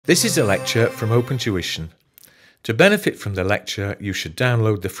This is a lecture from Open Tuition. To benefit from the lecture, you should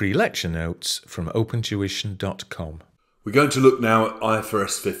download the free lecture notes from opentuition.com. We're going to look now at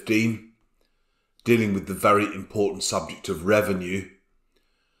IFRS 15, dealing with the very important subject of revenue.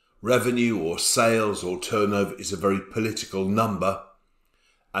 Revenue or sales or turnover is a very political number,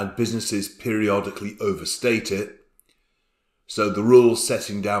 and businesses periodically overstate it. So the rules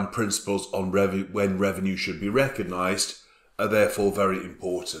setting down principles on when revenue should be recognised are therefore very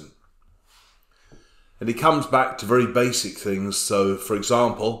important. And it comes back to very basic things. So, for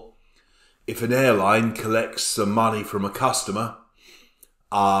example, if an airline collects some money from a customer,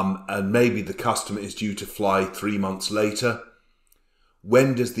 and maybe the customer is due to fly 3 months later,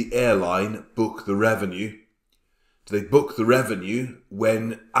 when does the airline book the revenue? Do they book the revenue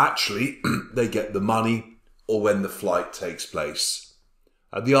when actually they get the money or when the flight takes place?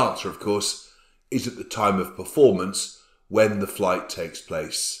 And the answer, of course, is at the time of performance, when the flight takes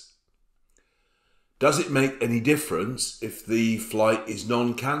place. Does it make any difference if the flight is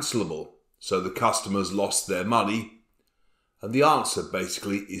non-cancelable, so the customers lost their money? And the answer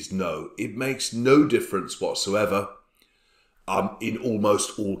basically is no. It makes no difference whatsoever in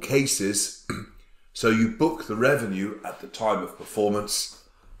almost all cases. So you book the revenue at the time of performance.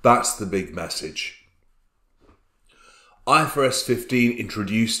 That's the big message. IFRS 15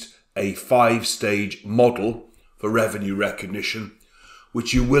 introduced a 5-stage model for revenue recognition,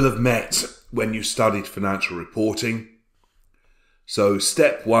 which you will have met when you studied financial reporting. So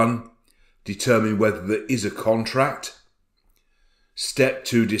step 1, determine whether there is a contract. Step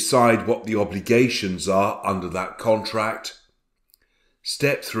 2, decide what the obligations are under that contract.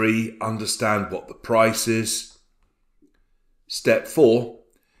 Step 3, understand what the price is. Step 4,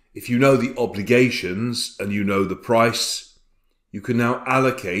 if you know the obligations and you know the price, you can now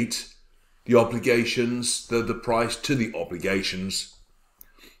allocate the obligations, the price to the obligations.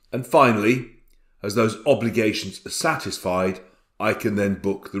 And finally, as those obligations are satisfied, I can then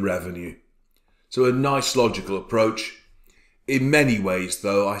book the revenue. So a nice logical approach. In many ways,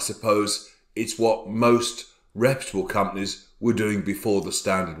 though, I suppose it's what most reputable companies were doing before the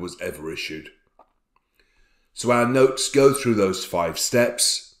standard was ever issued. So our notes go through those 5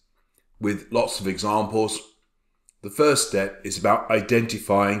 steps with lots of examples. The first step is about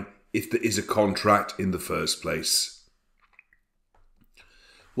identifying if there is a contract in the first place.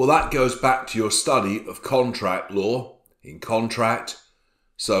 Well, that goes back to your study of contract law in contract.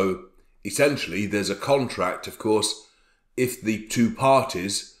 So essentially there's a contract, of course, if the two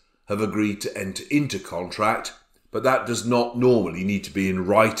parties have agreed to enter into contract, but that does not normally need to be in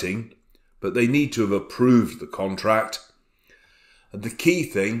writing, but they need to have approved the contract. And the key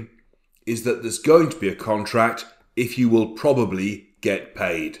thing is that there's going to be a contract if you will probably get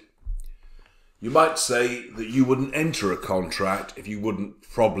paid. You might say that you wouldn't enter a contract if you wouldn't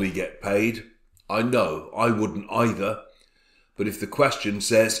probably get paid. I know, I wouldn't either. But if the question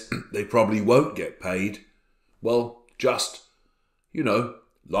says they probably won't get paid, well, just,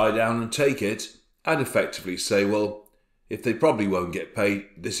 lie down and take it and effectively say, well, if they probably won't get paid,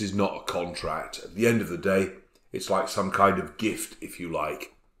 this is not a contract. At the end of the day, it's like some kind of gift, if you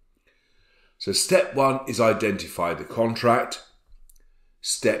like. So step 1 is identify the contract.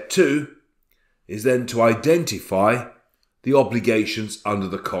 Step 2 is then to identify the obligations under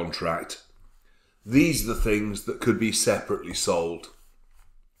the contract. These are the things that could be separately sold.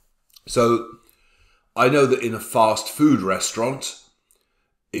 So I know that in a fast food restaurant,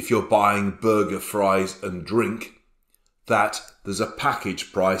 if you're buying burger, fries and drink, that there's a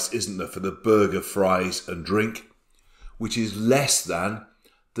package price, isn't there, for the burger, fries and drink, which is less than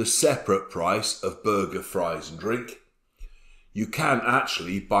the separate price of burger, fries and drink. You can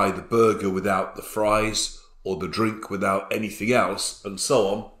actually buy the burger without the fries or the drink without anything else and so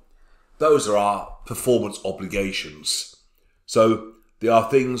on. Those are our performance obligations. So they are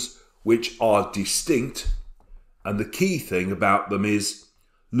things which are distinct, and the key thing about them is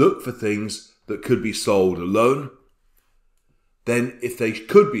look for things that could be sold alone. Then if they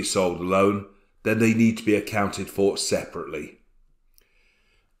could be sold alone, then they need to be accounted for separately.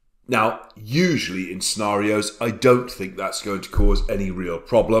 Now, usually in scenarios, I don't think that's going to cause any real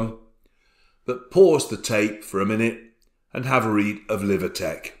problem. But pause the tape for a minute and have a read of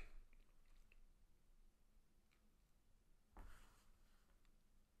Livertech.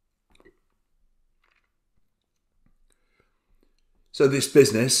 So this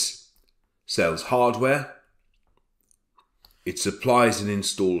business sells hardware, it supplies and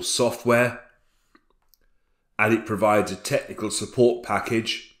installs software, and it provides a technical support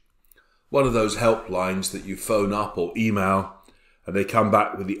package, one of those helplines that you phone up or email and they come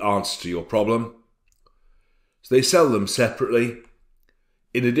back with the answer to your problem. So they sell them separately.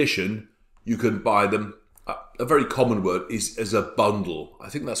 In addition, you can buy them, a very common word is as a bundle. I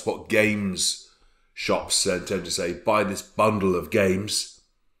think that's what games shops tend to say, buy this bundle of games.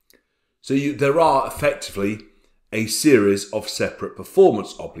 So there are effectively a series of separate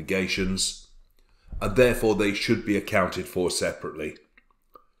performance obligations, and therefore they should be accounted for separately.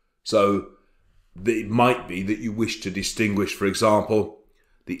 So it might be that you wish to distinguish, for example,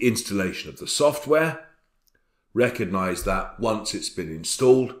 the installation of the software, recognize that once it's been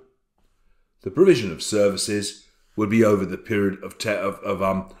installed, the provision of services would be over the period of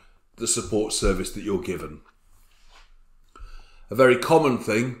the support service that you're given. A very common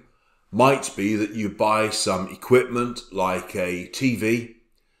thing might be that you buy some equipment like a TV,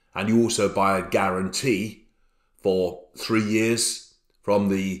 and you also buy a guarantee for 3 years from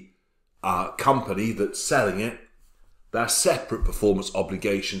the company that's selling it. They're separate performance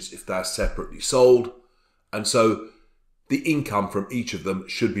obligations if they're separately sold, and so the income from each of them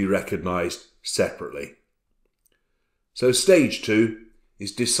should be recognised separately. So stage 2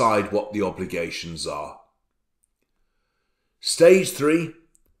 is decide what the obligations are. Stage 3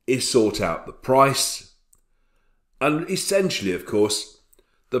 is sort out the price, and essentially, of course,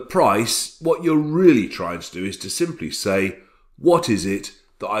 the price, what you're really trying to do is to simply say, what is it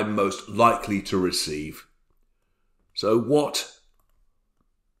that I'm most likely to receive? So what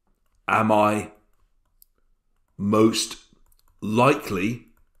am I most likely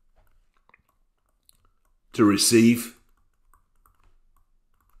to receive?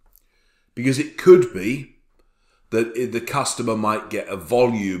 Because it could be that the customer might get a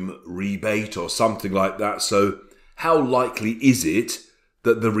volume rebate or something like that. So how likely is it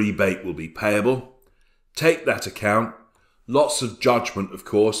that the rebate will be payable? Take that account. Lots of judgment, of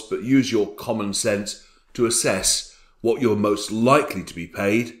course, but use your common sense to assess what you're most likely to be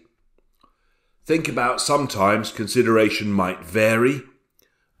paid. Think about sometimes consideration might vary,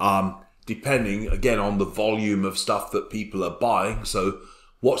 depending again on the volume of stuff that people are buying. So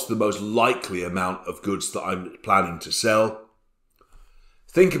what's the most likely amount of goods that I'm planning to sell?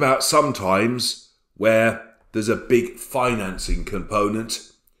 Think about sometimes where there's a big financing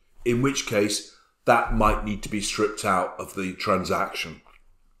component, in which case that might need to be stripped out of the transaction.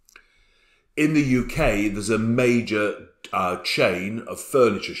 In the UK, there's a major chain of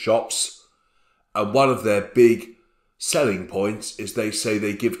furniture shops, and one of their big selling points is they say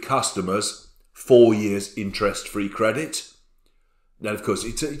they give customers 4 years interest-free credit. Now, of course,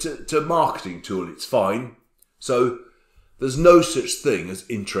 it's a marketing tool, it's fine. So there's no such thing as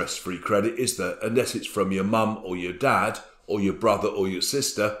interest-free credit, is there? Unless it's from your mum or your dad or your brother or your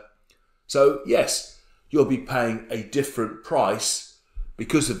sister. So yes, you'll be paying a different price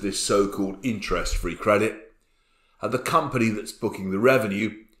because of this so-called interest-free credit. And the company that's booking the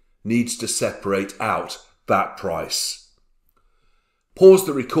revenue needs to separate out that price. Pause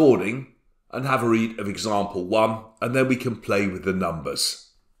the recording and have a read of example 1, and then we can play with the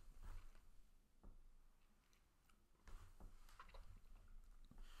numbers.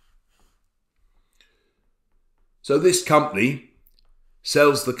 So this company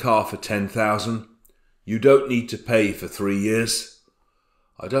sells the car for 10,000. You don't need to pay for 3 years.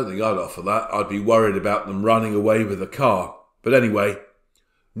 I don't think I'd offer that. I'd be worried about them running away with the car. But anyway,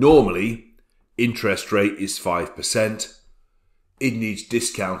 normally interest rate is 5%. It needs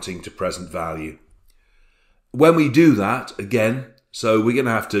discounting to present value. When we do that, again, so we're going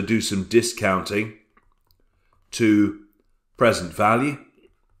to have to do some discounting to present value.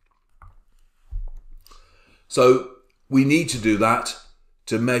 So we need to do that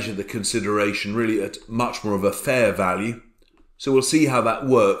to measure the consideration really at much more of a fair value. So we'll see how that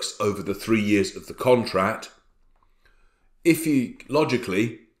works over the 3 years of the contract. If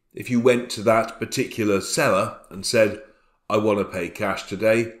you went to that particular seller and said, I want to pay cash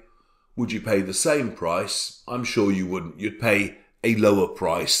today, would you pay the same price? I'm sure you wouldn't. You'd pay a lower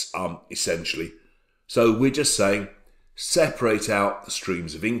price, essentially. So we're just saying, separate out the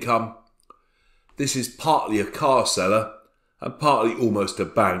streams of income. This is partly a car seller and partly almost a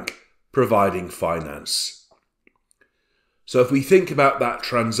bank providing finance. So if we think about that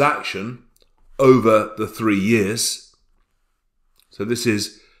transaction over the 3 years, so this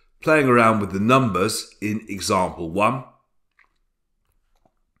is playing around with the numbers in example 1.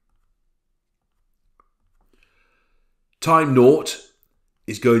 Time 0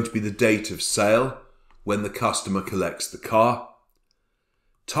 is going to be the date of sale when the customer collects the car.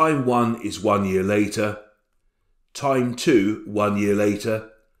 Time 1 is 1 year later. Time 2, 1 year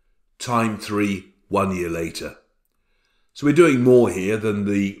later. Time 3, 1 year later. So we're doing more here than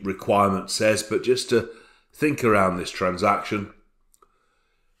the requirement says, but just to think around this transaction.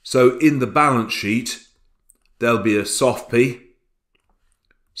 So in the balance sheet, there'll be a soft P,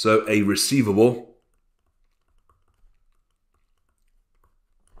 So a receivable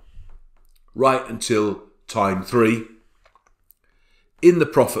right until time 3. In the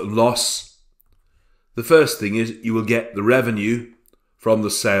profit and loss, the first thing is you will get the revenue from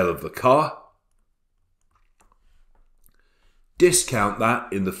the sale of the car. Discount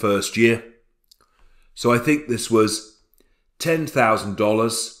that in the first year. So I think this was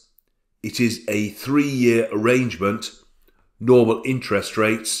 $10,000. It is a 3-year arrangement, normal interest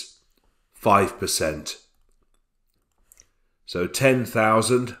rates, 5%. So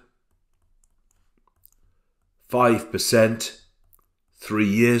 10,000, 5%, 3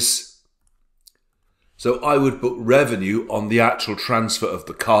 years. So I would book revenue on the actual transfer of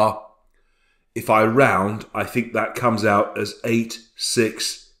the car. If I round, I think that comes out as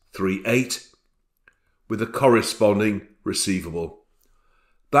 8638 with a corresponding receivable.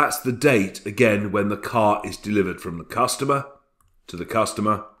 That's the date, again, when the car is delivered from the customer to the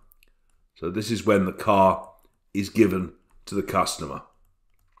customer. So this is when the car is given to the customer.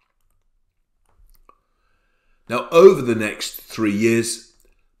 Now, over the next 3 years,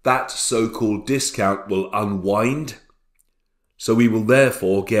 that so-called discount will unwind. So we will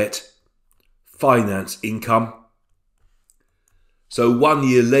therefore get finance income. So 1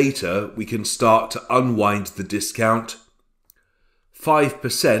 year later, we can start to unwind the discount.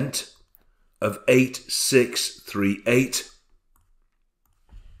 5% of 8638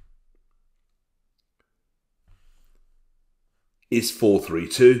 is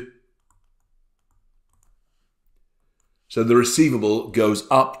 432. So the receivable goes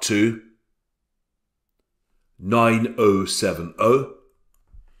up to 9070.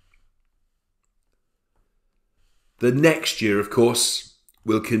 The next year, of course,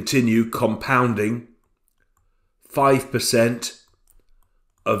 will continue compounding. 5%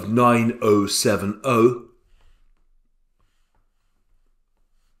 of 9070,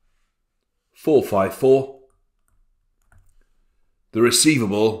 454. The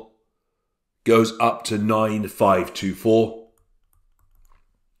receivable goes up to 9524.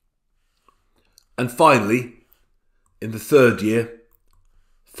 And finally, in the third year,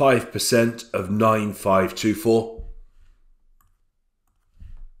 5% of 9524,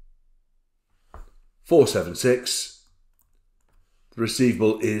 476. The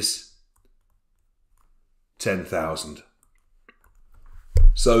receivable is 10,000.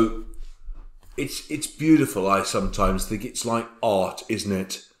 So it's beautiful. I sometimes think it's like art, isn't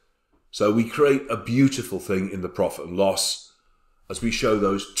it? So we create a beautiful thing in the profit and loss as we show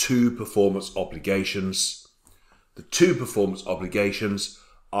those 2 performance obligations. The 2 performance obligations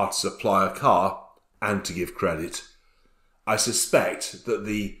are to supply a car and to give credit. I suspect that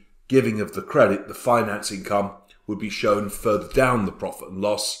the giving of the credit, the finance income, would be shown further down the profit and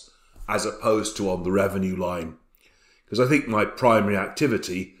loss as opposed to on the revenue line. Because I think my primary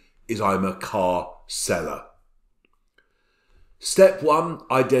activity is I'm a car seller. Step 1,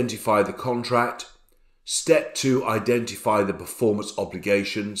 identify the contract. Step 2, identify the performance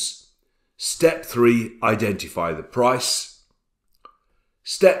obligations. Step 3, identify the price.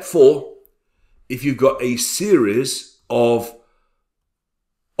 Step 4, if you've got a series of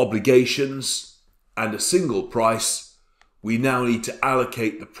obligations and a single price, we now need to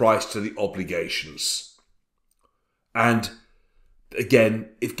allocate the price to the obligations. And again,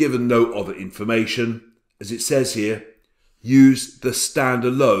 if given no other information, as it says here, use the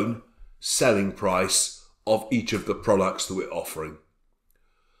standalone selling price of each of the products that we're offering.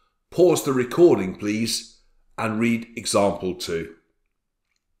 Pause the recording, please, and read example 2.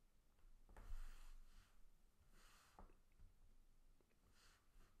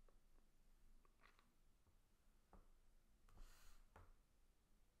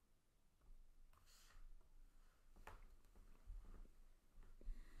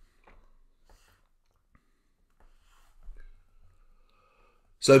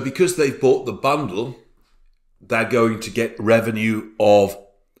 So because they've bought the bundle, they're going to get revenue of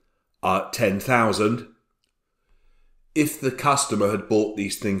 10,000. If the customer had bought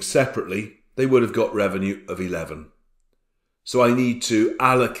these things separately, they would have got revenue of 11. So I need to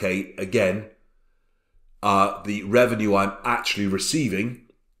allocate again the revenue I'm actually receiving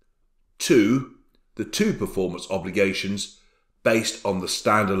to the 2 performance obligations based on the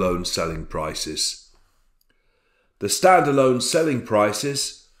standalone selling prices. The standalone selling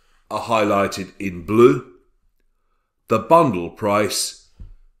prices are highlighted in blue. The bundle price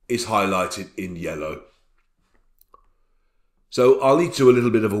is highlighted in yellow. So I'll need to do a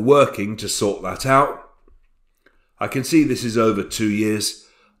little bit of a working to sort that out. I can see this is over 2 years.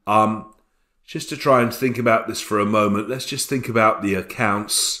 Just to try and think about this for a moment, let's just think about the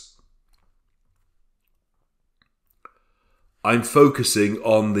accounts I'm focusing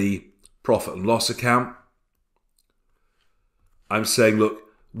on the profit and loss account. I'm saying, look,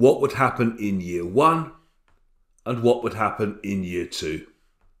 what would happen in year 1 and what would happen in year 2?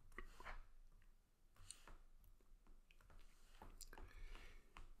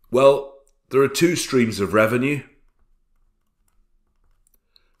 Well, there are 2 streams of revenue.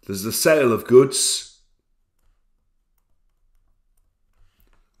 There's the sale of goods,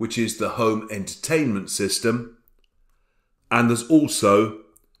 which is the home entertainment system, and there's also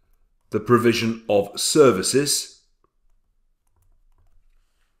the provision of services.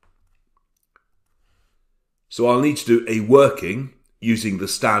 So I'll need to do a working using the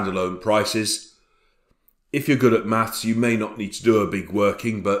standalone prices. If you're good at maths, you may not need to do a big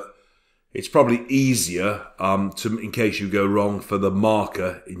working, but it's probably easier in case you go wrong for the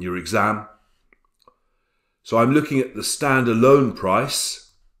marker in your exam. So I'm looking at the standalone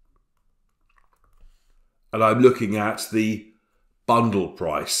price, and I'm looking at the bundle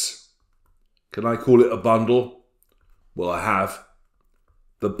price. Can I call it a bundle? Well, I have.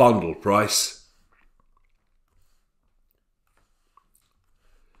 The bundle price.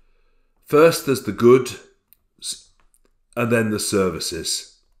 First, there's the goods, and then the services.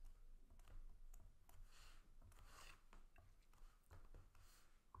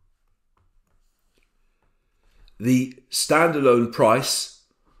 The standalone price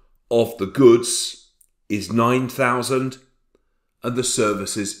of the goods is 9,000 and the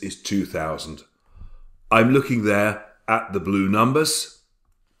services is 2,000. I'm looking there at the blue numbers.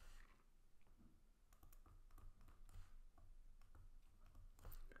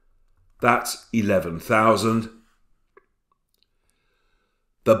 That's 11,000.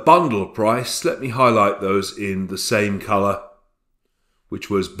 The bundle price, let me highlight those in the same colour,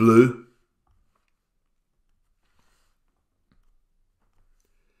 which was blue.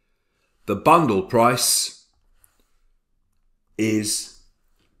 The bundle price is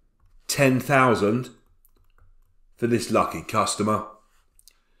 10,000 for this lucky customer.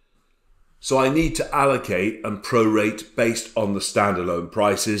 So I need to allocate and prorate based on the standalone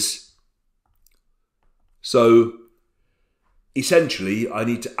prices. So essentially I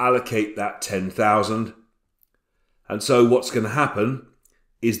need to allocate that 10,000. And so what's going to happen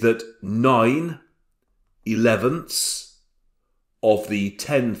is that 9/11ths of the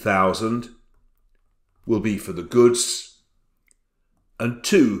 10,000 will be for the goods, and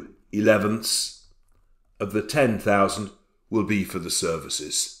 2/11ths of the 10,000 will be for the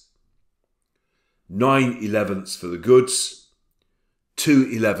services. 9/11ths for the goods,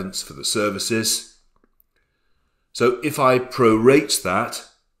 2/11ths for the services. So if I prorate that,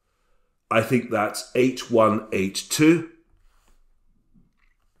 I think that's 8182.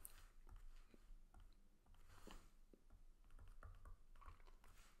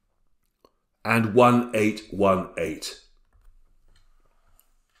 And 1818.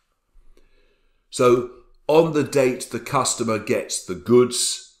 So on the date the customer gets the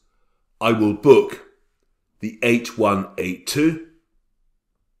goods, I will book the 8182.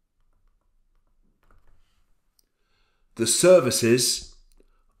 The services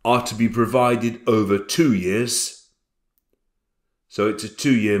are to be provided over 2 years. So it's a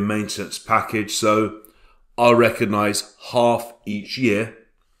 2-year maintenance package, so I'll recognise half each year.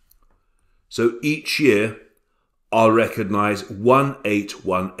 So each year, I'll recognise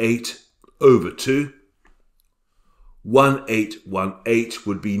 1818 over 2. 1818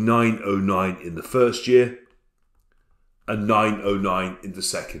 would be 909 in the first year and 909 in the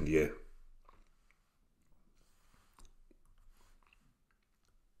second year.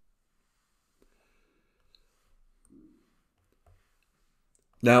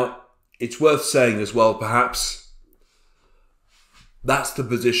 Now, it's worth saying as well, perhaps, that's the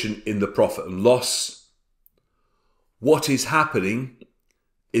position in the profit and loss. What is happening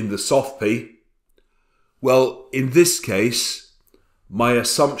in the SOFP? Well, in this case, my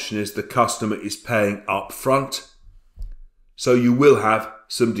assumption is the customer is paying up front. So you will have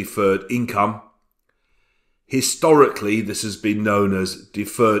some deferred income. Historically, this has been known as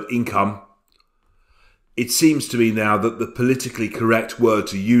deferred income. It seems to me now that the politically correct word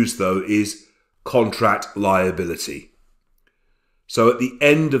to use, though, is contract liability. So at the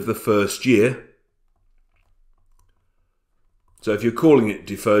end of the first year, so if you're calling it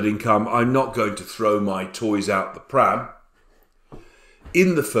deferred income, I'm not going to throw my toys out the pram.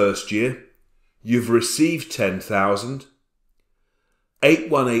 In the first year, you've received 10,000.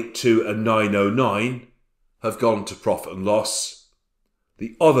 8182 and 909 have gone to profit and loss.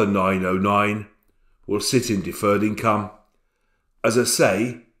 The other 909 will sit in deferred income. As I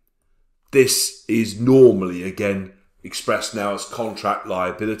say, this is normally, again, expressed now as contract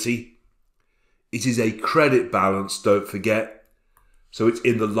liability. It is a credit balance, don't forget. So it's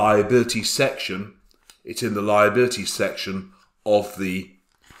in the liability section. It's in the liability section of the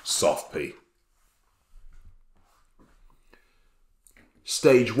SOFP.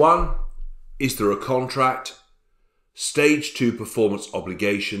 Stage 1, is there a contract? Stage 2, performance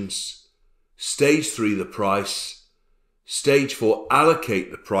obligations. Stage 3, the price. Stage 4,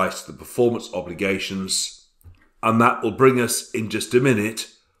 allocate the price to the performance obligations. And that will bring us in just a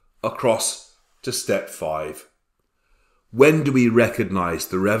minute across to step 5. When do we recognise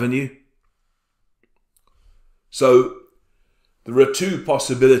the revenue? So there are two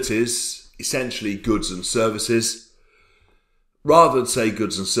possibilities, essentially goods and services. Rather than say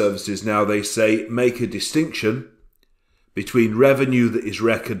goods and services now, they say make a distinction between revenue that is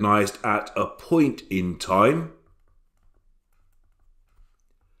recognised at a point in time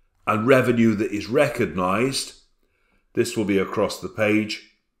and revenue that is recognised, this will be across the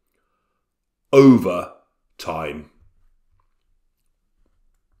page, over time.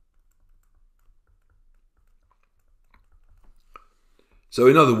 So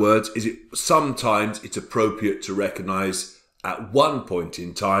in other words, sometimes it's appropriate to recognise at one point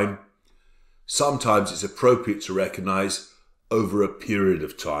in time, sometimes it's appropriate to recognise over a period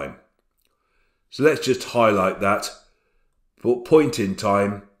of time. So let's just highlight that for point in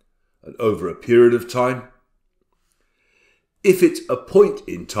time and over a period of time. If it's a point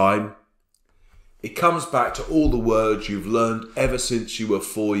in time, it comes back to all the words you've learned ever since you were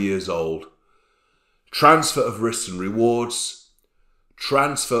 4 years old. Transfer of risks and rewards,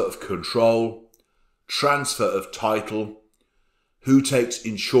 transfer of control, transfer of title, who takes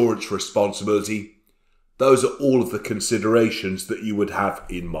insurance responsibility. Those are all of the considerations that you would have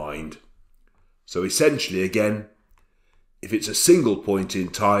in mind. So essentially, again, if it's a single point in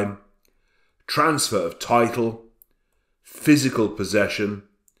time, transfer of title, physical possession,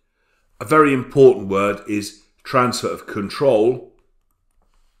 a very important word is transfer of control,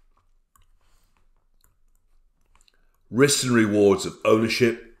 risks and rewards of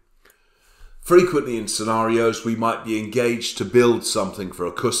ownership. Frequently in scenarios, we might be engaged to build something for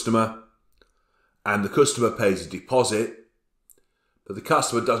a customer, and the customer pays a deposit, but the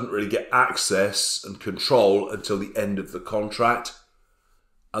customer doesn't really get access and control until the end of the contract,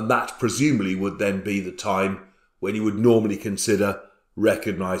 and that presumably would then be the time when you would normally consider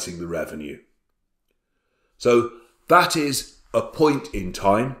recognising the revenue. So that is a point in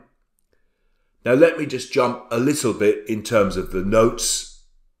time. Now let me just jump a little bit in terms of the notes.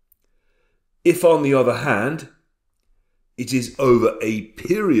 If on the other hand, it is over a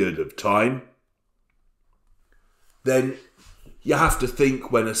period of time, then you have to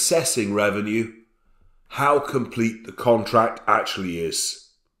think when assessing revenue, how complete the contract actually is.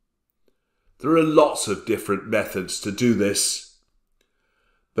 There are lots of different methods to do this,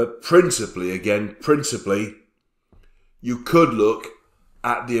 but principally, you could look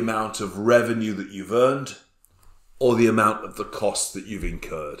at the amount of revenue that you've earned or the amount of the costs that you've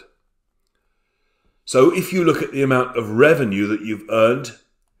incurred. So if you look at the amount of revenue that you've earned,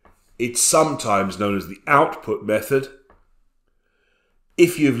 it's sometimes known as the output method.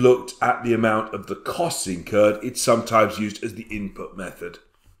 If you've looked at the amount of the costs incurred, it's sometimes used as the input method.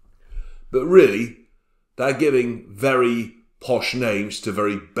 But really, they're giving very posh names to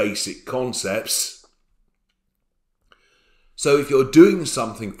very basic concepts. So if you're doing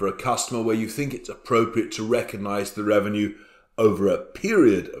something for a customer where you think it's appropriate to recognise the revenue over a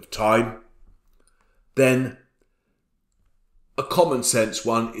period of time, then a common sense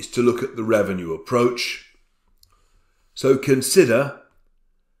one is to look at the revenue approach. So consider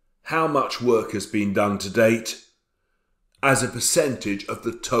how much work has been done to date as a percentage of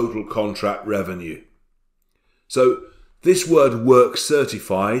the total contract revenue. So this word work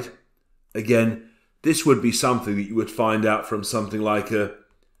certified, again, this would be something that you would find out from something like a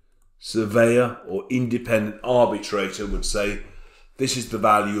surveyor or independent arbitrator would say, this is the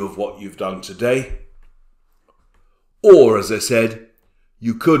value of what you've done today. Or, as I said,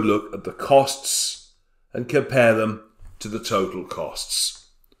 you could look at the costs and compare them to the total costs.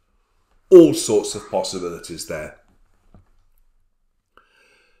 All sorts of possibilities there.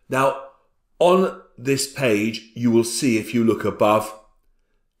 Now, on this page, you will see, if you look above,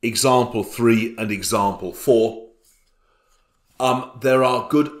 example 3 and example 4, there are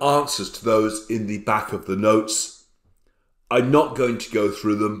good answers to those in the back of the notes. I'm not going to go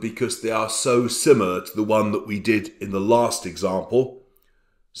through them because they are so similar to the one that we did in the last example.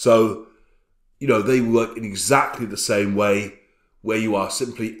 So, they work in exactly the same way, where you are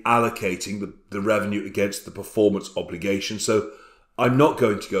simply allocating the revenue against the performance obligation. So I'm not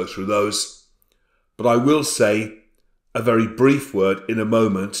going to go through those, but I will say a very brief word in a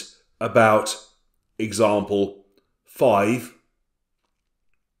moment about example 5,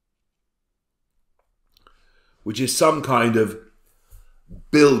 which is some kind of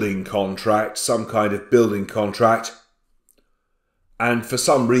building contract, and for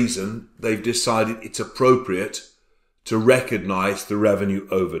some reason they've decided it's appropriate to recognise the revenue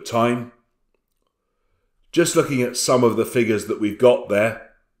over time. Just looking at some of the figures that we've got there,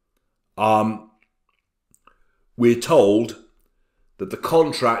 we're told that the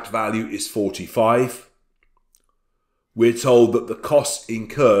contract value is 45. We're told that the costs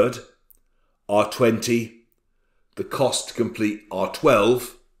incurred are 20. The costs to complete are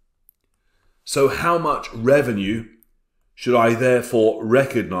 12. So how much revenue should I therefore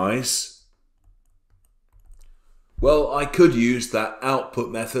recognise? Well, I could use that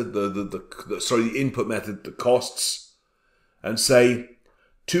output method, the input method, the costs, and say,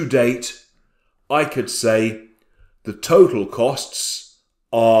 to date, I could say the total costs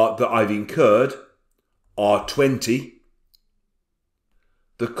that I've incurred are 20.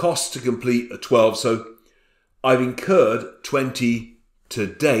 The costs to complete are 12. So I've incurred 20 to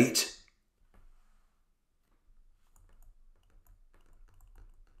date.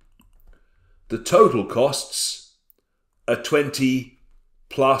 The total costs are 20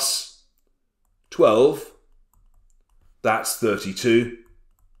 plus 12. That's 32.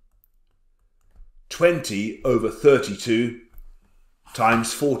 20 over 32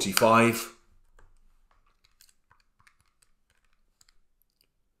 times 45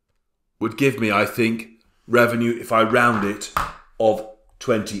 would give me, I think, revenue, if I round it, of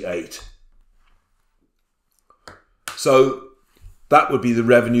 28. So that would be the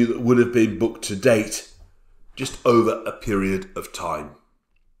revenue that would have been booked to date, just over a period of time.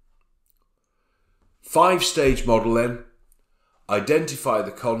 5-stage model then. Identify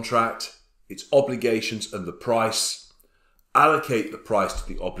the contract, its obligations and the price, allocate the price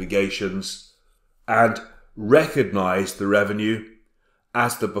to the obligations, and recognise the revenue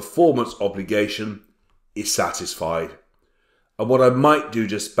as the performance obligation is satisfied. And what I might do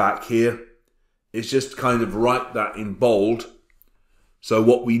just back here is just kind of write that in bold. So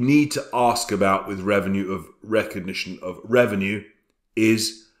what we need to ask about with recognition of revenue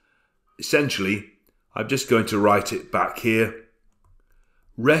is essentially, I'm just going to write it back here.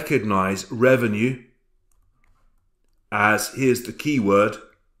 Recognise revenue as, here's the key word,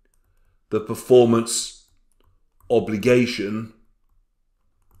 the performance obligation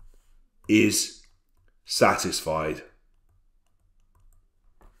is satisfied.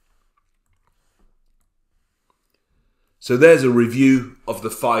 So there's a review of the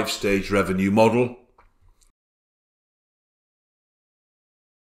 5-stage revenue model.